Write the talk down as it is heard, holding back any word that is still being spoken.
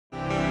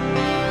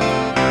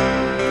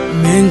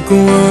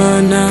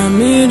Menkuana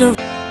mido.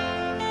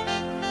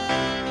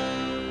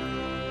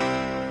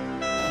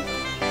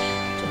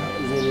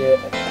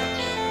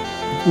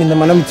 Mina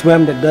manam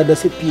tuam da dada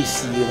se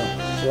PC no.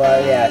 So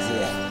I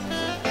say.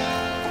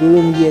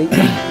 Kulum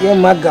ye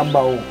magamba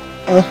o.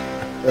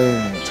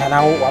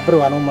 Chana wa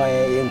bro no ma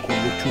ye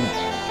nkubutu.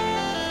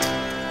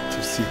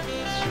 Tipsy.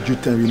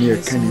 Juta we near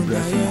Kenny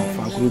Brassy of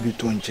Agrubi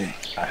Tonche.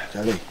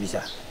 Chale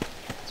bisa.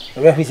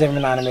 We fi se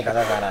mina na me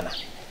kata kana na.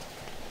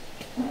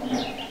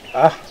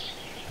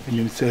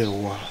 You say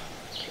wa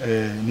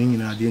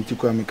ningina de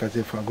ntikwa me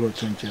kase fa Agrubi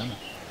Tonche no.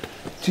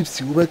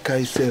 Tipsy we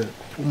kai say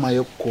o ma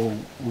ye ko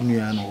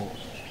unua no.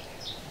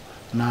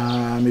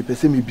 Na me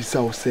pese me bisa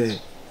o say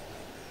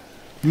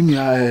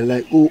unua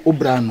like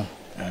obra no.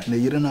 Na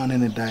yire na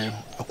ne dai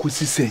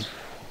akosi sei.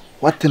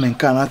 What in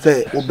can I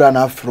say obra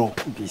na afro.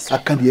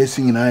 Aka de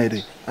asing na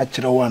yire a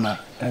kire wana.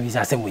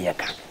 Bisa se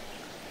moyeka.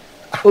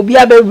 Obi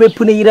abe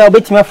pune yire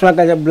obetimi afro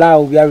ka bla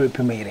obi abe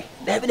peme yire.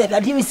 David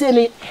adi se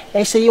ni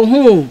e se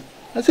hu.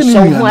 Ase ni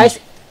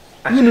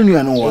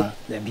nua no wa.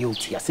 The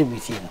beauty ase we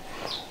see no.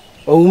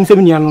 O se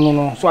nua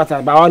no so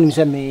ata ba wanu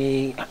se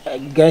me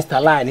against a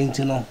line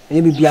into no.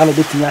 E bibia no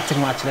betimi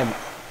atemu a kire me.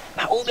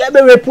 Na obi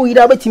abe repu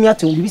yire obetimi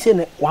atemu bibi se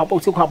ne wa bo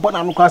se kwa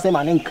bona no kwa se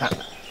ma ne nka.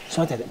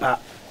 So ata ba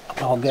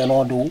oge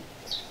no do.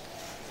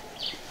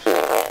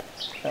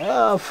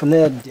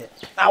 Fned.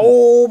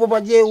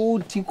 PapaJay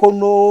uti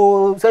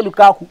kono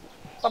sedukaku.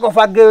 Papa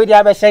fa girl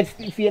dia be set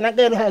fie na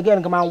girl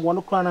again come and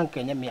won kran na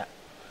kenya me.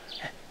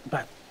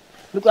 But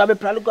look abi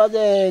pra look at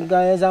the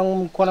guys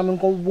am kona me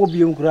ko bobi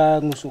nkura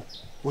nguso.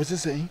 What's he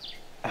saying?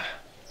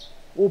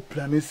 O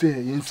plan say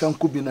yensan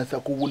ko bi na sa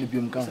ko woni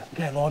biam kan.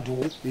 Girl no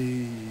do.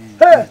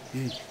 Hey.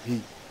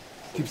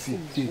 Tipsy.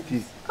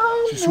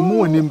 Susumu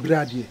woni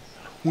mbrade.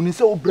 When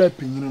say obra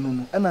penyino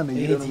no na na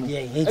yire no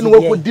ene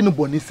we ko di no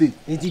boni sei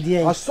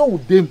aso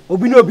udem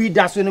obi no obi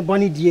da so no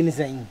boni die ni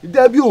san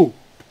da bi o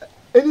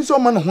eni so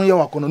man ho ye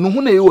wakono no ho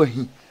na ye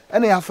wahi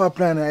ene ya fa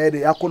plan na ye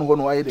de yakono ho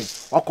no wa ye de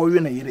wakowe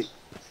na yire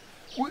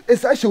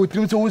esa she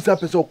wotrim so wusa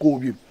pese ko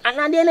obi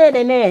anade na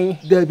de na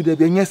da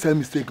bi enya sa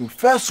mistake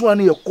first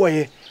one ye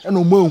koye ene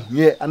o ma hu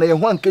ana ye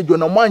ho ankedwo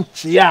na mo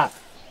anche a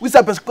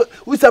wusa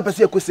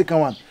pese ko second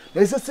one.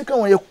 Na ise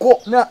second one ye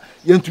ko na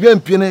ye ntumi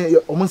ampie na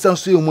omunsan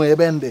so ye mu ye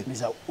bende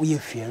bisa o ye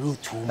fiero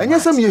tu anya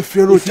sam ye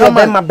fiero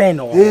chama ma ben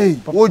no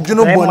wo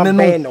dwunu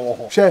bone no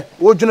hwe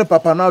wo dwunu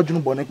papa na dwunu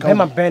bone kan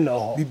ma ben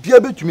no bibia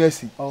betumi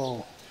asi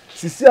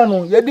sisi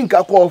ano ye di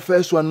nka ko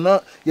first one na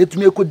ye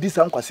tumi ekodi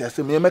sa nkwase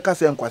asem ye meka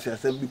se nkwase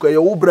asem because ye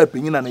wo bra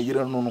penyina na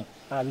yire no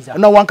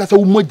na wanka sa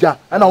wo moja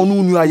ana wo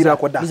nu ayira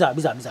akoda bisa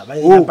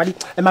padi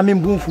e ma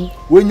membunfu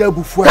wo nya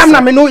bufu kam na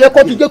me no ye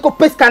ko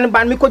peskan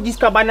ban me ko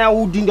diska bana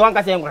wo di ndo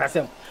wanka se nkwase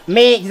asem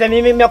me is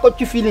me ko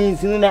two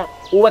feelings na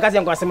o we ka se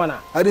nkwase mana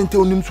I didn't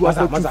tell him to what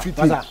to fit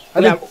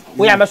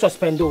we am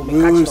suspend o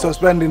me catch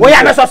suspending we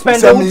am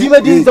suspend o di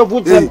me di so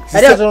put them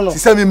I dey so no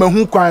si me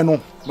mahu kwan no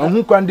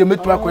mahu kwan de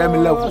metuma kwa me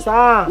level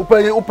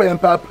upa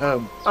empa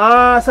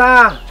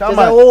sa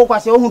chama o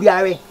kwase o hu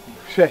biawe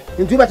hwe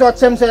ntu be to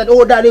chem said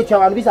o da le twa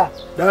wan bisa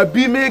da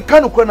bi me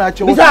kan ko na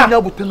che o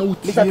nya butana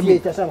wuti bisa tie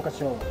ta sam ka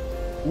che o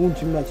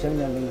wunti me chem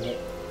nya me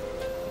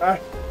he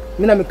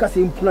mina me ka se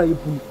impuna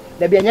yipu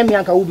da bi anya me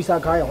anka wo bisa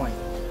ka ya hwan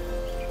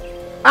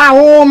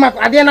o ma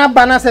ade na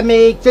ba na se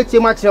me cheche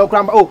ma che o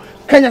kramba o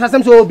kenya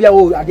sasem so bia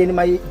o ade ni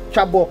ma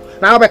twabo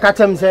na obe ka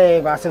tem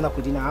se ba se na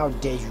kudi na how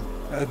dare you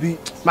abi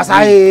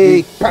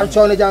masai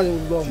pancho ne jan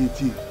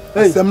titi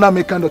sem na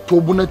me kan do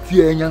tobu na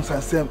tie enya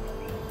sansem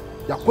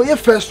yakoye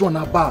first one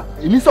aba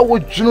eni sa wo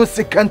dwuno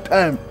second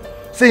time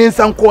say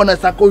insan ko na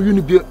sako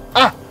uni bi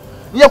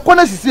ye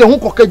kona sisi hu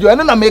kokajo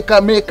ene na meka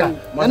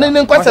ene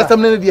ne nkwasa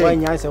sam ne die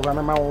wanya se kwa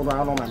na ma wo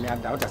no ma me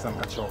ada uta sam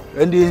ka cho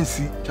ende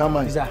ensi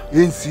chama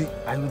ensi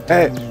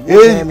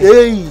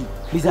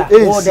bisa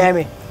o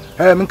deme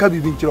me nka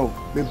bibi nkyerɛ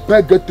me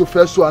beg get to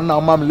first one na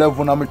mam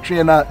level na me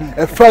twen na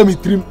e fa me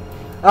trim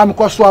am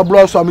ko so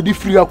ablo so am di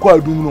free akɔ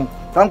adum no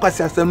fa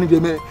nkwasa sam ne die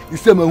me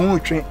ise ma hu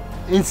twen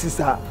ensi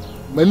sa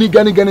mani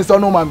gani so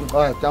no ma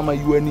chama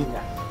yuani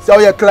so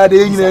you clad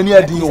e nyina ni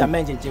adi o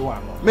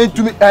me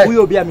ntumi we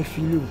obi am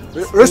feeling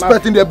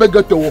respecting the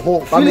beggar to ho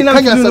but me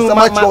kanya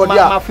sasama cho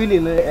dia ma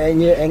feeling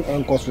enye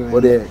enkoso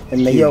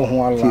and me here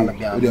ho ala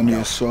bia we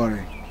am sorry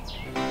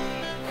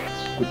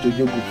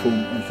kutoje go from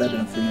inside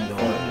and saying the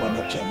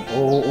chem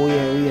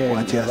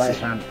yeah right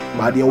hand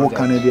but the work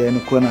can dey any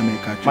corner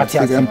na catch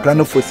I'm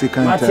planning for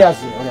second time Matias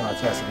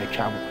be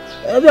travel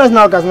obvious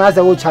now cuz na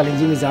say we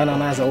challenge me za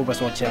na say we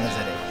person chem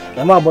say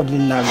the ma body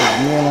na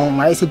no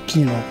my say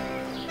pin no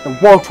the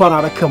world one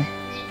are come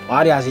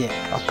what is here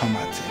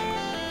akamate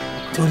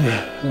to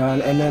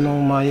and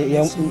then my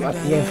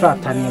ye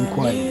frat tan yam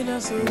ko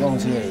won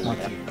say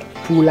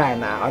full line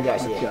na I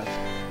just here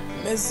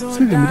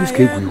say me this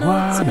ke gui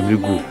wa na me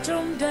go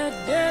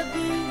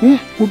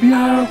obi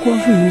a ko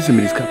so ni se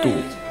me this kato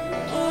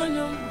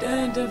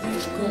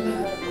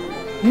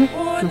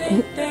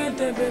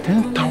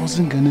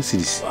 10,000 Ghana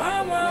cedis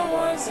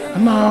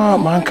ama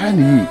man kan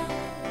ni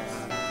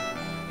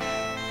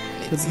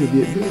see how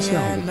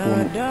the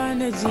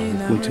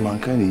phone.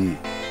 Kontihene.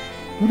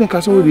 You don't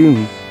cast over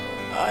you.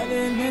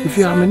 If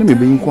you are me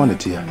being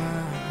quantity.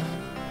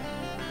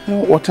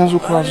 What else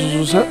across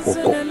or cock?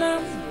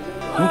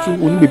 Don't you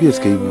want to be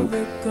escape?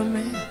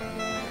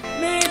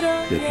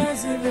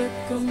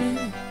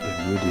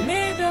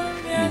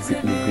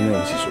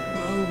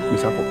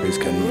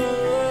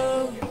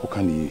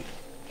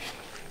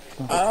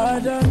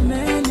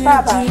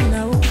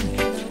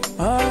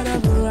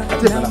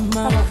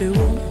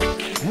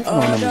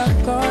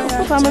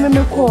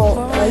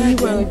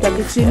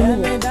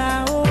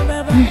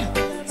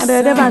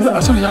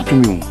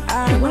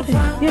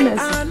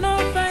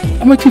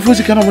 I'm a chief was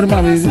a kind of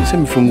man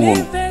send me from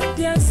one.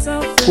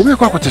 We're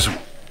quite so.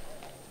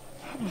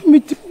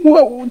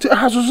 What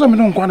has some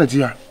non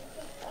quantity?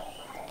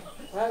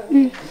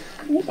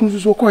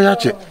 Who's so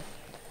quiet?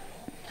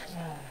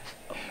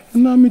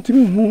 Now, me to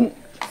me.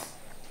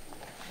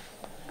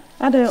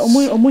 I don't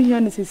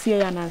know is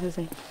here and I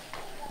say.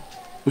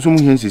 Some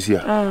hands is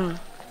here.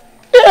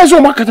 Yeah,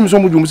 so marketing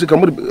some of you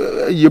come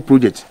a year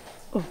project.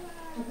 Oh,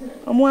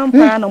 I'm one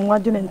plan on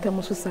watching in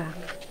terms of sa.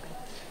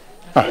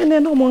 And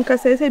then no one can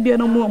say, be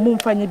no more moon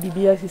funny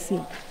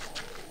BBSC.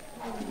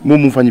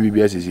 Moon funny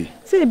BBSC.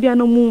 Say, be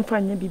no moon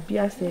funny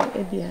BBS,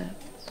 Ebia.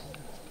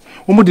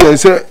 Omo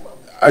say,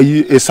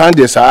 a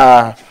Sunday,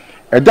 sir.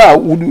 A da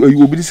would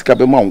you be this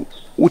cabamount?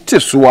 What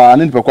is so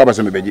an in Papa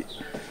Samebedi?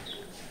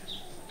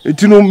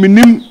 It no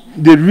meaning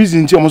the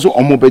reason she almost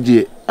on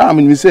Mobeji. I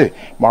mean, we say,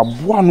 my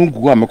boy no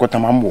go and make what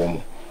I'm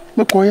warm.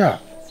 Mekoya.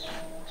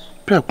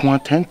 Pay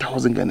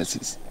 10,000 Ghana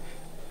cedis.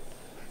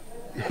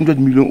 100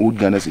 million old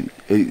Ghana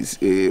cedis.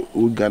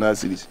 Old Ghana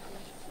cedis.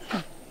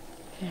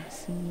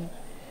 Yes.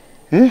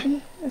 Eh?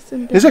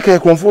 Is a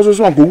confusion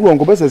so go on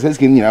go best as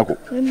skin yako.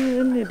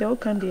 They all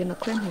can be no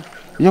crime.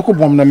 Yako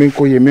bomb na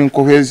menko ye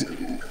menko hes.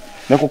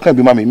 Nako can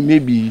be mammy,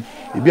 maybe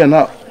it be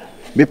not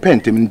be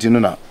pent him into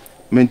na.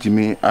 Meant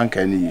me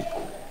uncanny.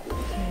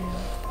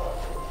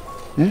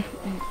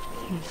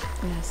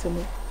 Yes,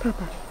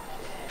 Papa.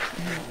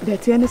 The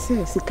tennis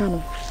says,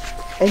 Sikano.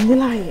 And you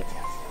lie.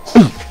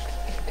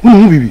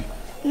 No, baby.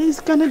 It's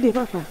Canada,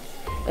 Papa.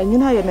 And you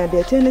know,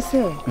 the tennis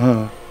say.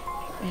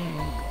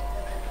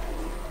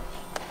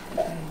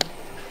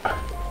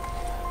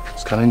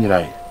 Scanning your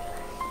eye.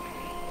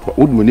 But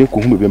would we never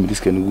come with this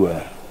can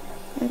go?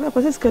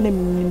 Papa says,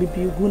 can be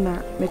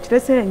Guna,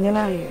 Metres and you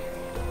lie.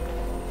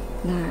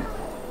 Now,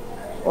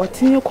 or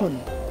Tinokon.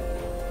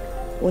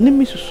 Only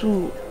Miss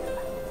Sue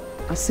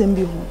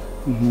assembly home.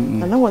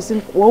 And I was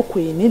in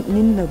walkway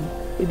in them.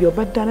 If you're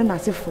bad done and I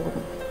say for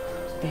them.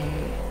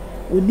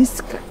 With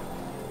this,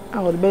 I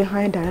would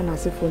behind and I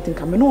say for them.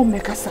 Come no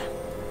make us.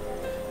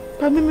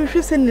 But me, if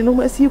you send no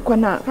more see you,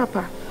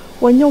 Papa,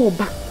 when you're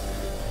back.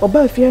 Or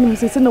by fearing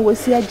Mrs. and I will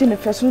see a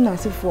Jennifer soon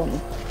as if for me.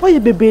 Why you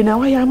be now?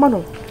 Why am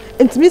I?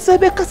 And to me, so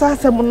because I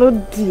said, no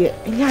dear,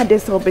 and yeah,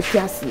 there's all be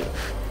cassie.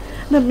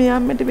 Na me a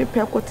me de me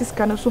pay quartis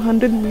kana so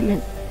 100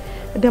 million.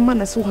 The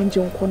man so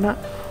 100 kona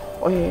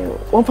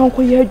won fa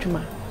nko ye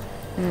adwuma.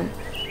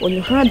 When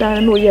you had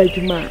that no ye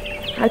adwuma.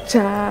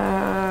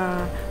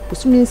 Acha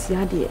busumi nsi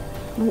ade.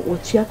 No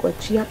ochia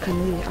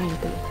kana ye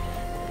aide.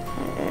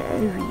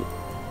 Ewi.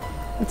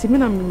 Nti me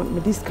na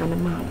me dis kana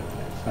ma.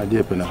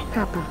 Adeapena.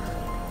 Papa.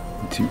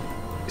 Nti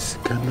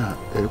sikana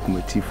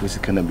committee for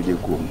sikana bi de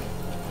go.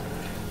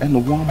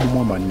 And one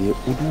mama ne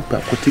odu pa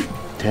kote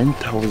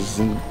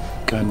 10,000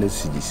 Ghana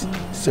cedis.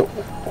 So,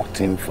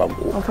 what in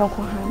Fango? Of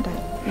Fango Handa,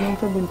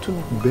 never been to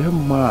me.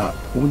 Bema,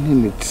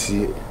 only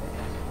it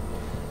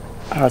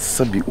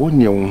Asabi,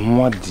 only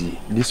one day.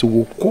 This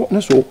will court,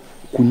 so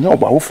could know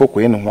about for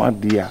Queen 1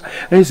 day.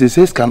 And he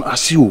says, can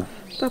ask you,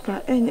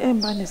 Papa, and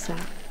Banessa.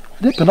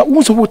 They cannot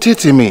also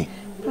rotate me.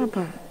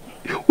 Papa,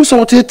 who saw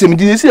rotate me?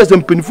 Did you see as a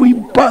penny for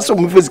you pass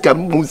on physical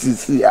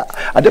moves here?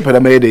 Adeapena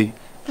Meregede.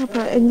 Papa,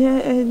 and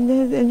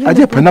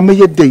Adeapena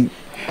Meregede.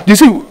 You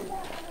see,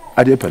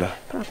 Adeapena.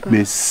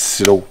 Me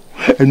slow.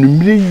 And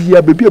me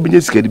ya baby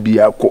be scared be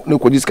a cock no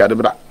this card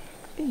bra.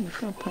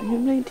 Papa, you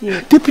made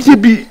it. Tipsy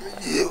be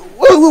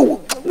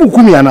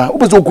Ukumiana,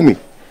 what was Okumi?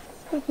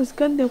 What was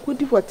Ganda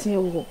could what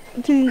you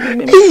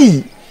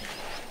hey.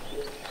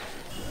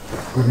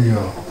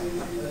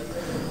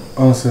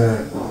 Also,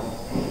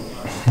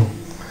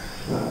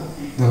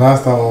 the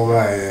last time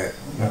over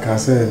like I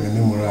said, the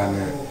new Moda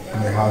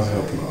in the house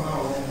helping.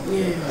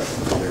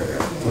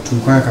 But to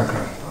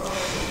Kaka.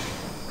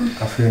 I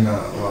feel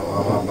now,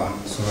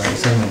 so I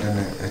send them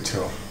a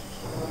chill.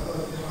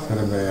 So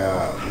the bear,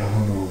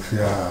 who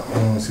fear,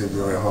 almost a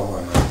very hard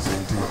one,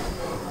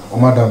 oh,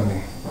 Madam.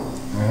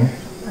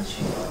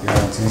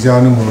 Yeah, it's your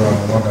name,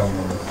 Madam.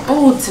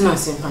 Oh, it's not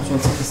simple, a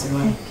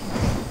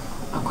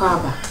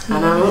crabber,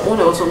 and I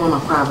also want a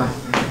crabber.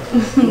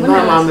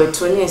 Mamma, but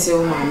 20 years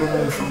old, my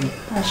mother from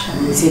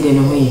sit in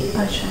a way.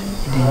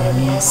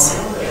 Yes,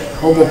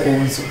 Hoboco.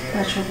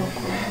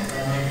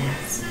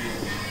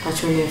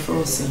 Actually,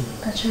 frozen.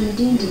 Actually,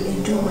 didn't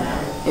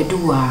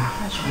Agyeiwaa.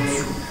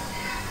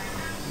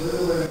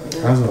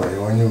 That's why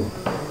you want you.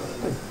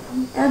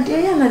 And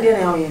they are not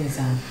there.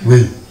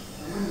 Wait,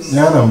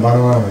 Yana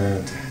Barama.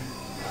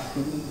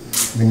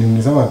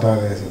 Minimum some time.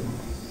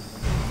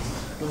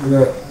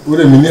 Would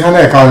a minute and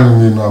I can't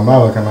mean no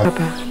amount of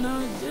Papa.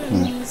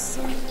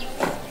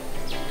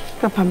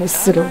 Papa, Miss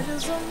Siro.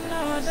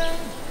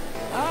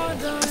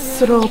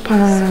 Siropa.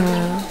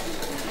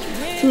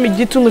 Me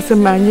jitu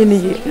musema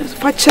nyini.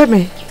 Fache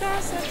me.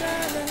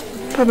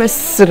 Papa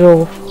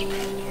Siro.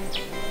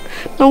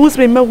 Ma wus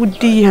me ma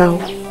wudi ha.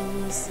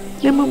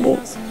 Ne mabo.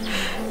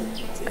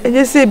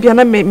 Enye se bia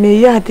na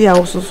me yade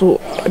a so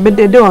be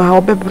dede o ha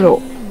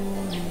obebro.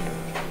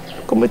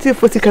 Komiti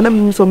fotika na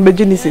me so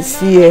mbeji ni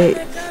sesie.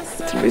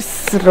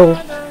 Siro.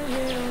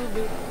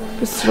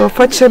 Siro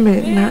fache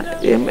me na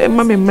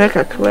ma me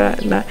mreka kra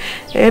na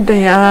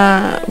eden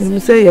ya me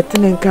se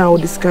yetene nka o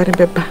discard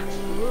beba.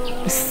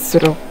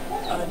 Siro.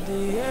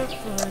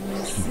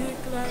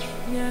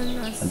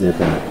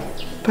 Adeapena.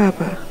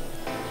 Papa.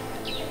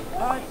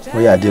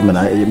 We are dear man,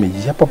 I am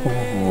a papa.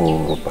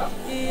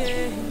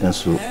 And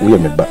so we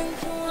are a ba.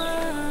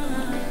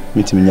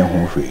 Meet me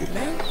home for you.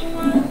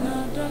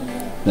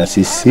 Now,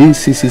 see,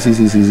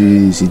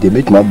 they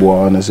make my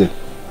boy and I say,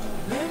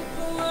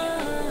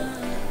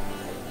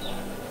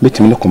 meet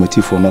me in the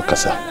committee for no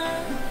casa.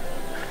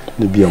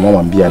 The be a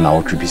woman be an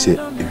hour to be said,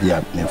 be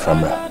a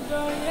family.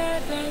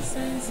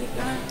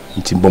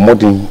 It's in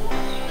Bomodin.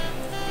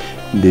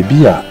 The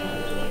beer.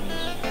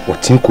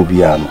 What think could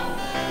be an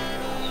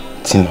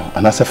Tino,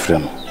 and as a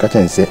friend,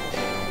 Captain said,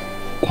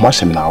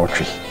 Umash in our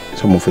tree,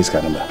 so my face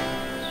can remember.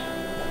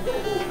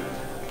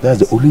 That's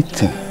the only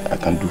thing I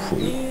can do for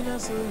you.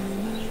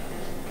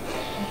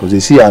 Because they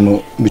see, I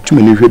know, me too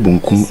many ribbon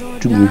come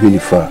to me really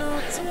far.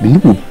 Be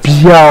no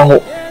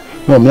beer,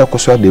 no mere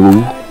cosa de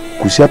woo,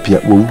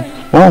 Kusapia woo,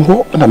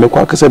 one and I make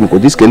quite a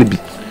because this can be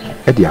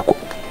a diaco.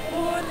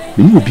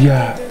 Be no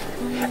beer,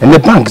 and the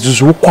bank is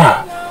so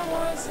quiet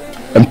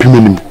and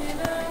premium.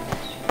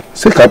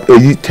 Set up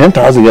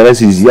 10,000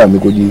 years is year,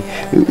 because you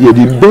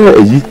did bear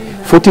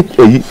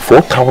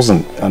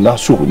 4,000 and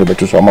that's so the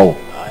better somehow.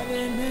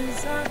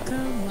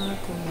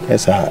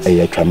 Yes,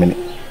 I try minute.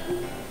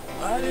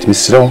 To be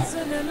strong,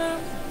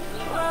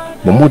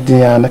 but more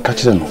than I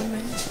catch them.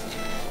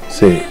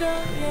 Say,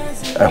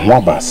 I'm more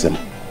about some.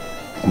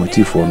 I'm a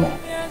tea for no.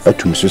 I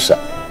to Mrs.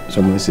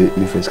 Someone say,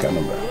 the face can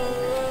number.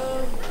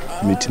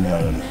 Meet me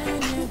alone.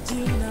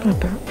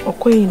 Papa,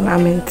 okay,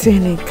 I'm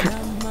maintaining.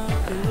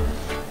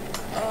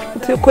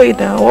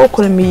 Koida walk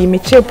on me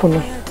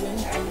chepono.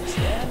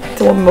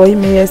 To boy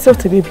me yourself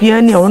to be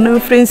biani or no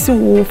friends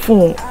who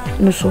phone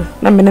no so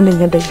na mena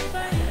nya day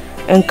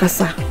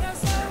enkasa.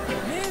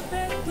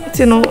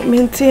 Ti no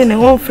maintain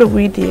one free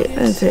GYEDIE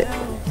and say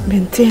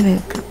maintain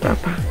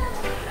papa.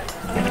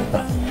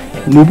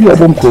 No be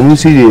abom ko mi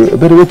see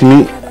better wait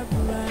me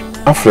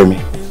after me.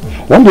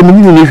 One day me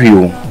ni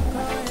hwi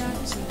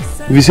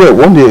if you say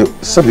one day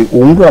sabi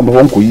onru am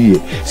won ko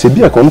yie se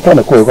bia ko no kwa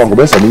na ko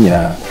be sa ni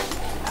nyina.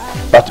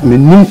 But me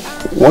ni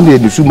one day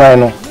the suman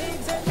no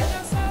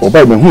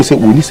oba me hu se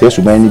woni se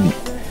suman ni bi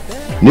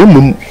na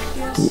mum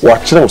wa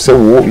kire se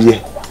wo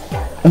ye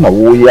na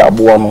wo ye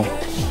abo no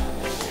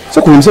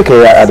se ko se ka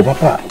ya ade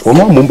papa wo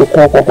no mum be ko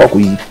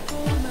yi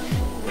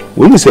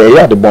woni se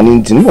ya ade boni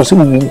ntin no se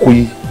wo ko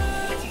yi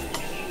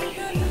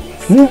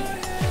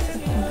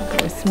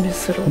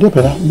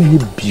Adeapena me ni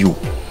bio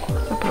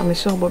papa me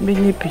so bo me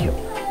ni bio.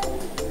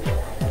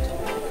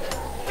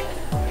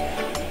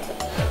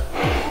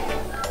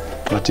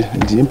 Ati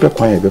ndi impe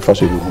kwan e be fa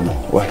so bi hu no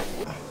why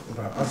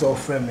as of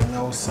friend me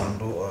now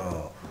sando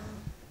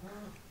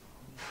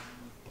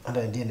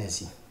ada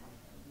DNC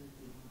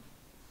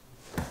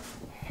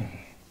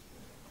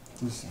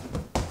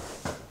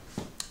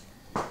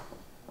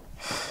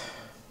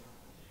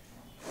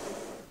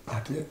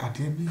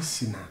ade bi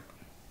sina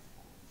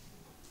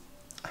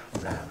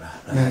bla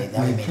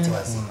that we meet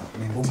was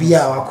obi a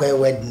wakwa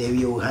wed na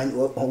wi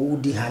o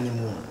di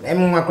honeymoon em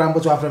nwa kra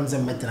mboto afrem se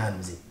metra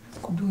nzi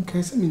Don't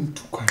care, I mean,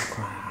 too quite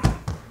cry.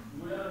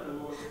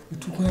 You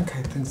took one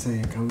kite and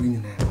say, can win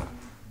in ever.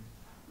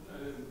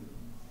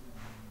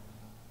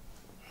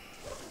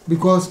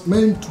 Because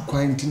men too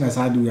quite in as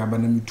I do,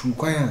 abandon me too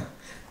quiet.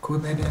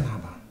 Could be then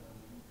have.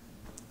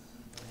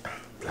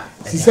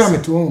 See,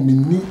 Sammy to own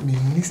me,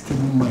 Mr.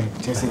 Woman,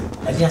 just say,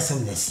 I guess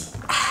some this.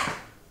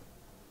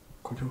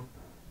 Could you?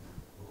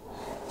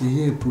 The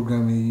year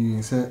programming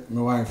you said,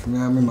 my wife, me,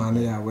 I'm a man,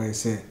 I will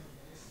say.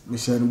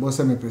 Michelle boss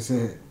me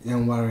pese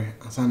yan worry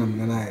asana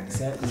me na ide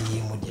say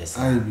you mu just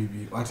ai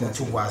bibi what I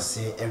to was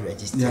say e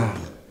register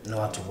no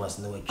what was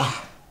no way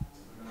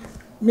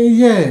me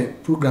yeah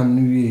program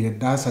no we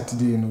that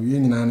Saturday no ye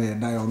nyina na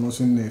die ono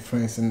so na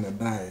friends na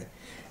die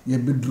ye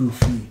bedru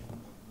free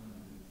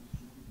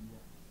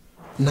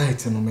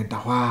night no me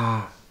da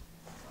wa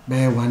be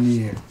 1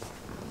 year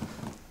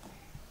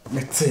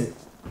mete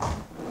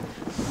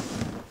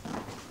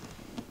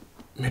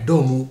me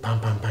do mu pam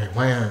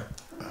why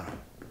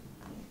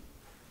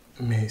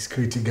me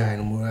security guy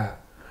no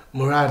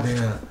Moda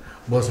then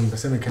boss me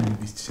person can be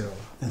this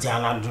nti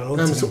ana do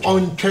no so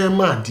on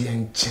twema de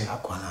enche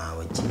akwana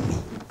wa jimi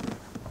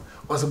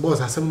was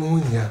boss asem no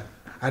nya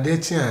ade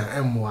chi a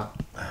emwa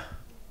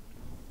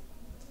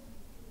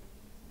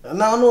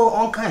Now no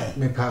on kind.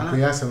 Me pa we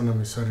asem no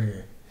me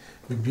sorry.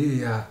 Me be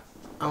ya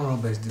am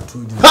Roberts the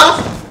two di.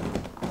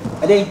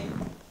 Ade.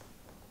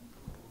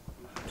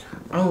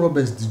 Am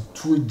Roberts the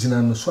two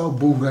gina no so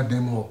abowura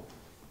dem ho.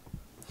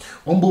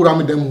 On bowura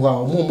me dem ho a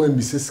omo ma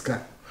mi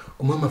seska.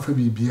 Omo ma fa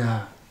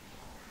bibia.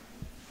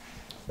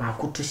 Ba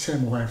ko to share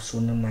my wife so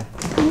na.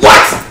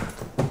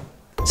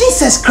 What?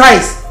 Jesus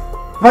Christ.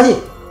 PapaJay.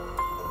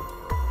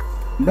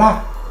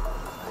 Blah.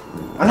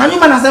 Anani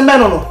man asembe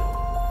no.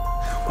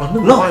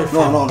 No.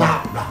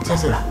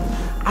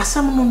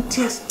 Asam no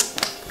ties.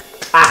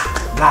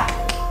 Blah.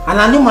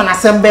 Anani man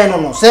asembe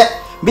no. Say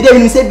bi de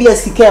ni say bi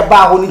asika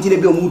ba ho ni gine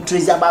bi o mu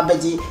treasure ba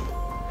beji.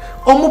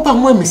 Omo pa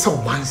mo mi say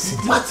one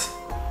city. What?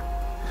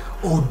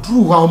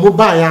 Odru wa omo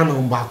ba ya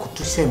no ba ko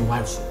to share my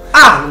wife so.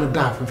 No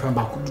da fa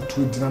ba ko do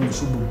to dina me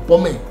so bo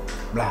me.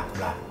 Blah.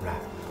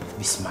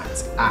 Be smart.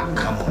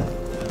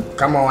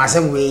 Come on.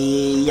 Asem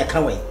we ya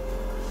kan we.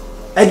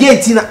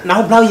 Again, Tina,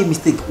 now blow your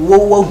mistake.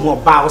 Whoa,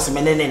 bow, some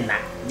men na.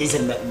 This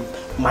is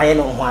my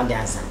own one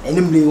dancer. And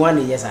only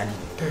 1 yes, I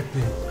did.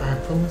 I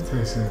promised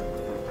her, sir.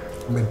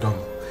 Me dumb.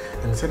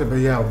 And said about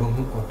ya,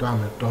 or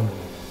damn it, dumb.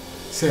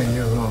 Say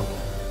you're wrong.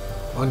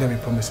 Under me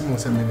promise me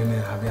some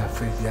men have your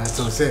faith. Yeah,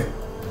 so say,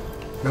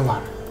 no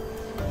one.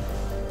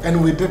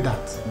 And we did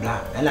that. Blah,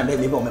 and I made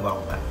me bomb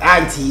about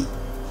auntie.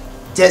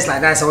 Just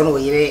like that, so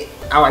we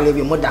our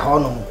living mother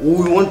honor.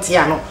 We won't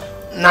hear no.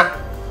 Not.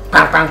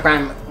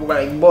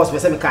 Pam. Boss, we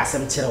say me cast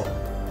some chill.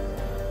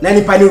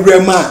 Nani pani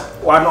rema,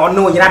 one or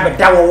no, you have a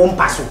down won't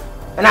pass.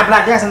 And I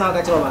black there's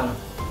another chill man.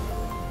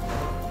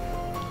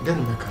 Then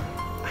we come.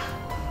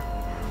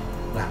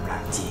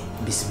 Black tea,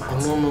 be smart.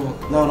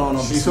 No.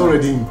 She's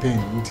already in pain.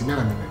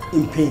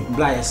 In pain,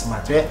 black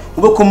smart.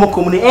 We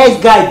come the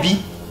guy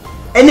be.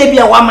 And maybe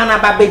a woman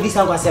about baby this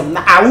and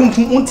now I won't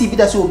TV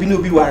that so be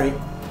no be worried.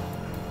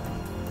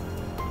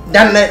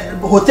 Then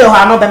the hotel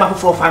are not by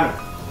for family.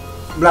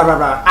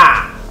 Blah.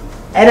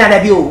 And I'm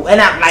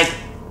like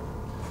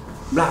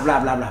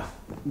blah.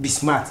 Be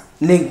smart.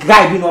 The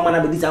guy be no man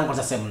about this and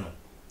seven.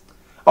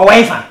 Oh,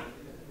 wife.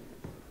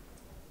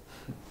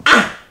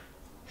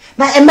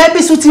 Now it might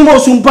be so timo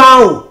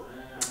sumpao.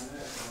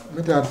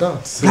 Me da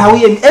dance. Now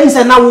we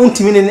say now won't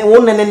mean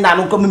one and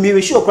no come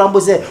me sure crumble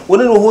say we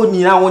no hold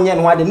ni na wonye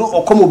no ade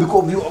no come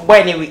because boy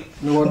anyway.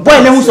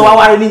 Boy na who so wa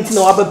worry nti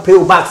na wa be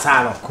pay back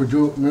sir.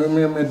 Kojo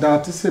me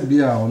da to say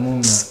bia ono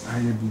na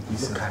aye bibi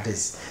say. Look at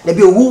this. There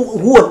be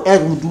who on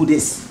earth will do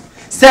this?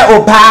 Say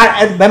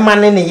oba be man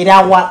ne yire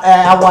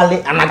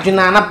awale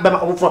anadwena na be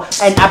for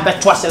and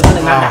abeto say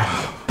na.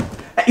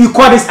 You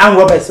call this Ann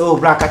Roberts? Oh,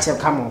 black catcher,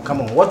 come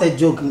on. What a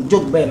joke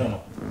be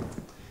no.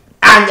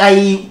 And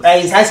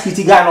I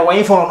security guy no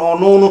way for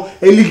no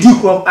a little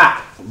from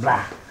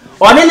blah.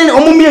 Or then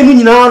me and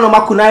you know no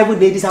makuna every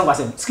day this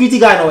was security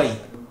guy no way.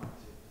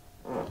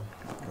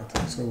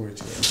 So wait.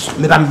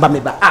 Me ba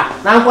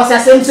now was the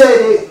same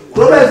say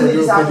Roberts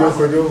this no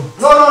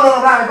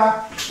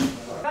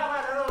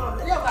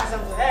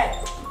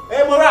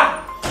hey Mora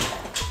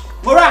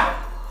blah.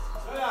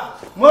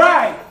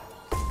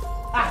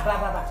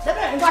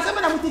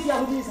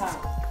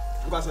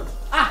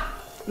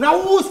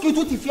 Now who's going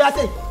to Tifia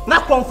say?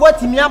 Now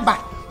comfort me aba.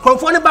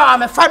 Comfort me ba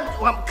me fat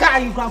car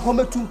you can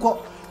come to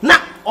ko. Na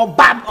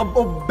oba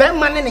be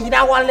man na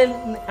yida wale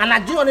and I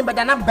do no be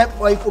na be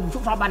or if you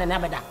fa ba na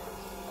be da.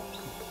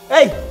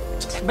 Hey,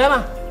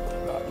 Bema.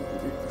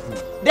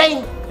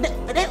 Then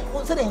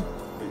what's the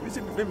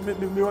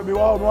me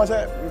wa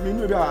say me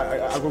no be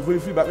I go very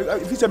free but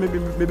if you say me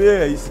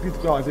be secret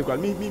crowd and say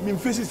me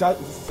face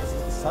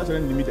such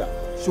in the media.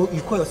 So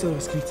you call yourself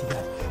a security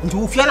guy. And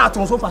you fear not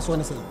on so fast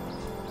one say.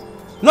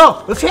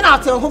 No, we fear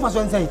not on so fast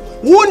one say.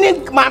 Who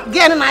need my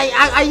girl and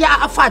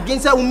I fight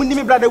against a woman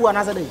me brother one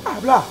another day.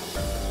 Blah.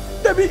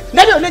 Debbie,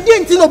 they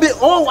didn't know be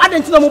I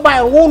didn't know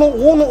mobile who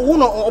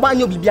oba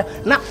nyo bibia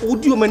na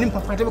odi o manim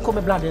papa de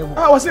come blood there.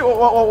 Was it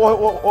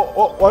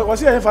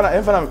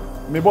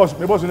me boss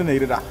no na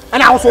irida.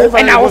 And I was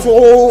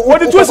what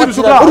the two sips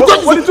sugar.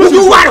 What the two sips.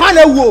 Who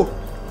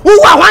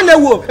one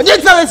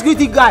it's a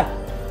security guy.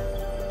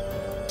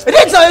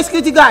 It's a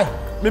security guy.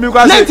 Me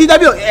go say.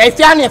 NTW if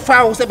you na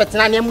fa say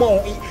betena na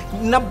mo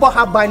na bo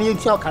ha ba ni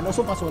ntia ka no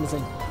so pass one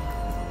say.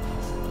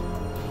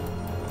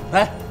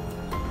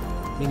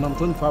 Me mam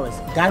 24 hours.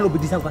 Guy no be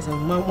this am kwase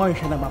mo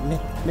hwe na mam ne.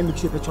 Let me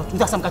check picture.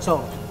 You some catch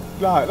up.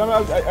 La, me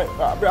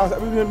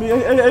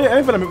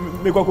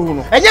go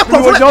no. Enye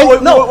crofo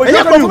no,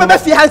 enye crofo be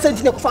fi hansen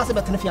ti ne ko fa say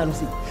betena fi anu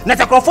si. Na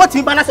ta crofo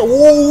ti ba na say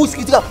wo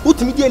security guy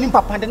utimi di enim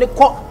papa de ne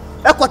ko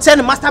eko che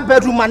ne master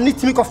bedroom man ni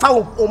timi ko fa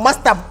o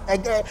master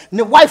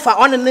ne wife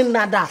on ne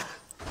nada.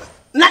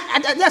 Na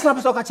just na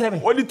person ka kire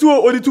me. Odi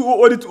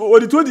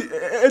two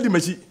di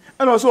machi.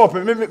 And also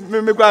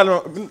me kwa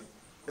no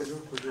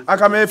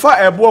aka me fa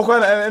ebo ko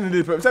na the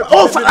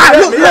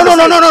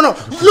no.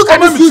 Look at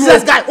this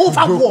useless guy. Oh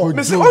fa boy.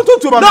 Me say on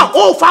to no,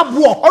 oh fa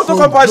boy. On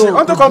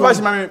to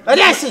compassion me.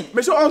 Yes.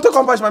 Me say on to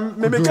compassion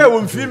me ka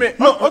won fi me.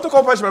 On to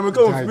compassion me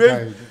ka won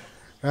fi.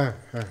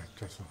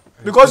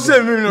 Because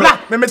say me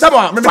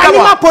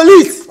metama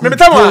police me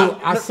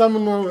metama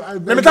asam no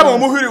me metama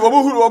omuhuri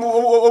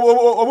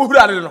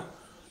ade no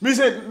me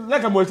say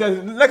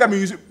like me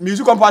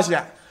use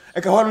compassion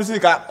e ka hono say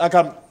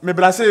ka me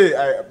blase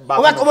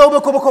ba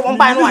ko on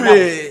buy no ada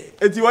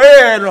eti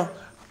oye no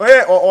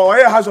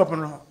oye house up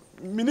no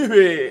me ni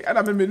hwe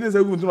ana me ni say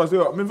guntu no say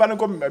me fa ne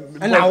ko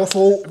na wo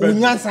so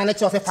unyansa na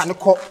che o se fa ne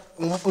ko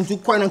ontu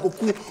ko na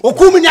koku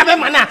oku me nya be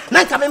mana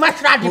na nka me ma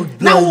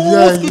trade na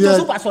wo skido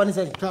super so ni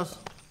say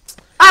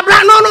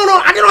Abra, no.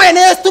 I don't know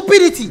any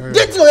stupidity.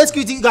 Get your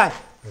security guy.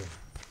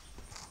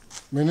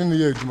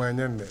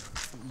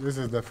 This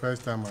is the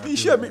first time I. Me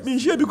share be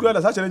kula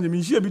that challenge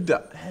me share be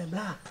that.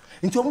 Blah.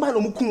 Into mba no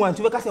muku wan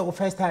to make say the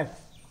first time.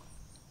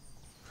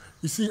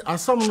 You see,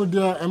 asam no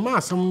there, e ma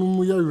asam no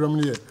mu ya yuram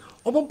ne ye.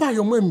 Obo ba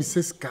yo mo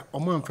emiseska, o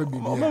ma nfa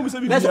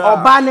bibi. Let's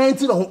oba na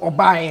enti no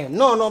oba e.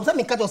 No, say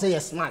me catch say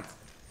yes smart.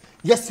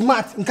 Yes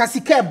smart. Nka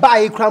sika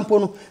ba e krampo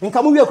no.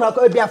 Nka mo wi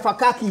krampo e bia fa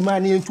ka ki ma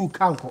na entu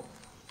kanko.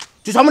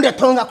 To some of the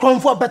tongue, a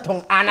comfort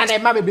beton, and I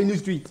never been in the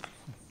street.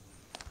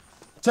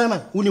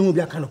 Chairman, who knew be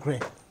a kind of cray?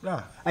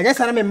 I guess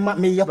I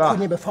may your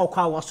company before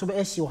car was so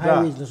issue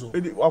highways. So,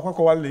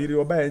 one lady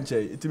or by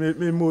it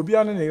may move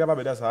beyond any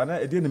rubber that's an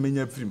idea in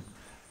the film.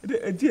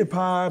 A dear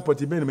pie,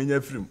 potty ben in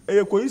your film.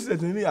 A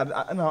coincidentally,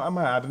 I am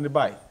at the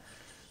buy.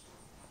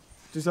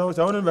 To so I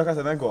want to back as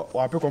an anchor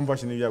or a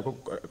compassion in your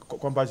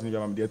compassion in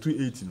your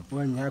 218.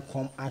 When you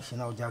come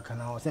action out, Jack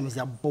and I was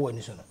a boy in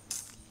the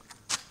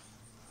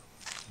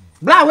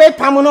Blah way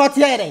pamonot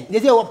here. They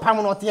say what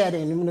pamonot here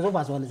in the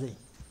sofa one say.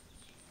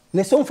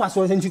 Ne so fast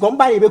so nti kom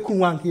ba ye be kun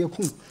wan ke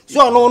kun.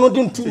 So no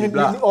didn't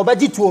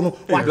obaji tuo no.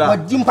 Wa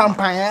jim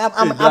pampan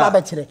ama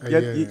be kire.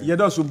 Ye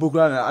do so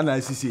bokura na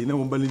asisi na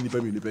wombali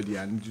nipa mi nipa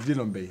dia nti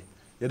no be.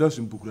 Ye do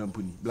so bokura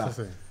mponi. Blah.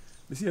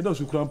 Me see ye do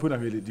so kura mponi na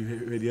we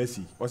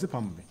asi. O se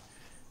pam me.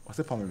 O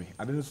se pam me.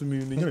 Ade so mi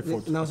ni nyame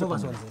fault. Na so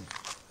fast one.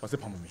 O se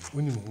pam me.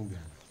 Oni mo bia.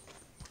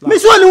 Me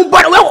so ni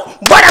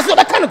bora so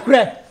be kan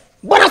kure.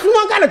 Bora so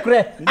no kan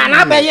kure.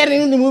 Ana be ye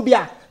ni mu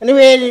bia. Ni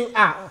we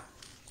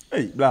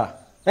Hey, blah.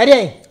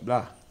 Ready?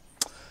 Blah.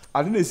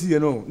 I didn't see you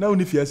know. Now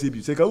only fear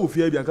see. Say ka wo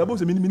fear bia ka bo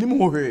se minimum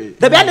ho hwe.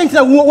 The bad thing is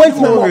wait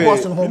for more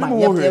boss no home.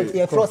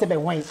 You cross be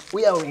wine.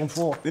 We are in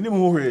for. Minimum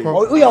ho hwe.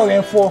 We are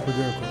in for.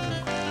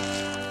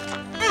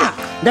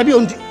 That be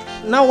on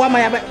now why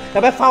my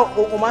be fa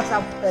o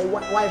masa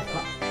wife.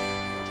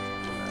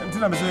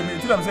 Until I'm saying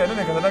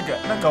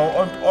nka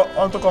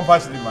on to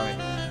compassion in my.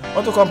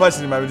 On to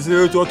compassion in my.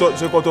 Say to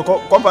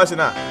compassion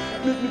na.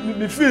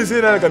 Me feel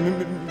say na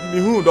me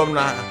hu dom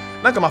na.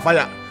 Na ka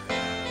mafaya.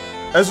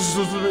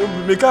 Eso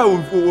me ka wo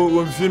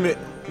filme.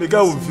 Me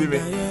ka wo filme.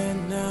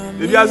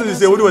 The dia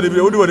say wo de ba be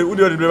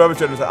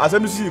twenu sa.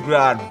 Asem si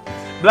kura no.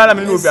 Bla na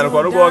me no bia no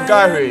ko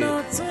nka hwe.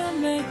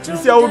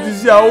 Si a wo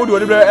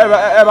de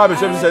ba be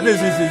twenu sa. Ne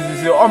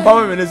si on pa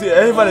me ne si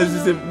e fa ne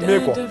si me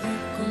ko.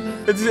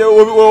 Eti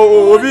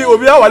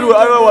obi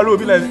awale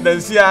obi na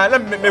nsia na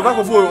me kwa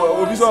kofo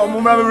obi so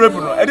mo ma me rep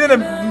no. E de na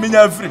me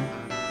nya free.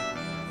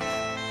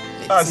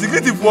 Ah,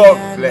 security for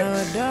flex.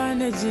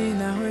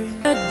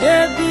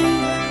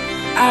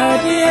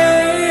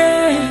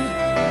 Agyeiwaa,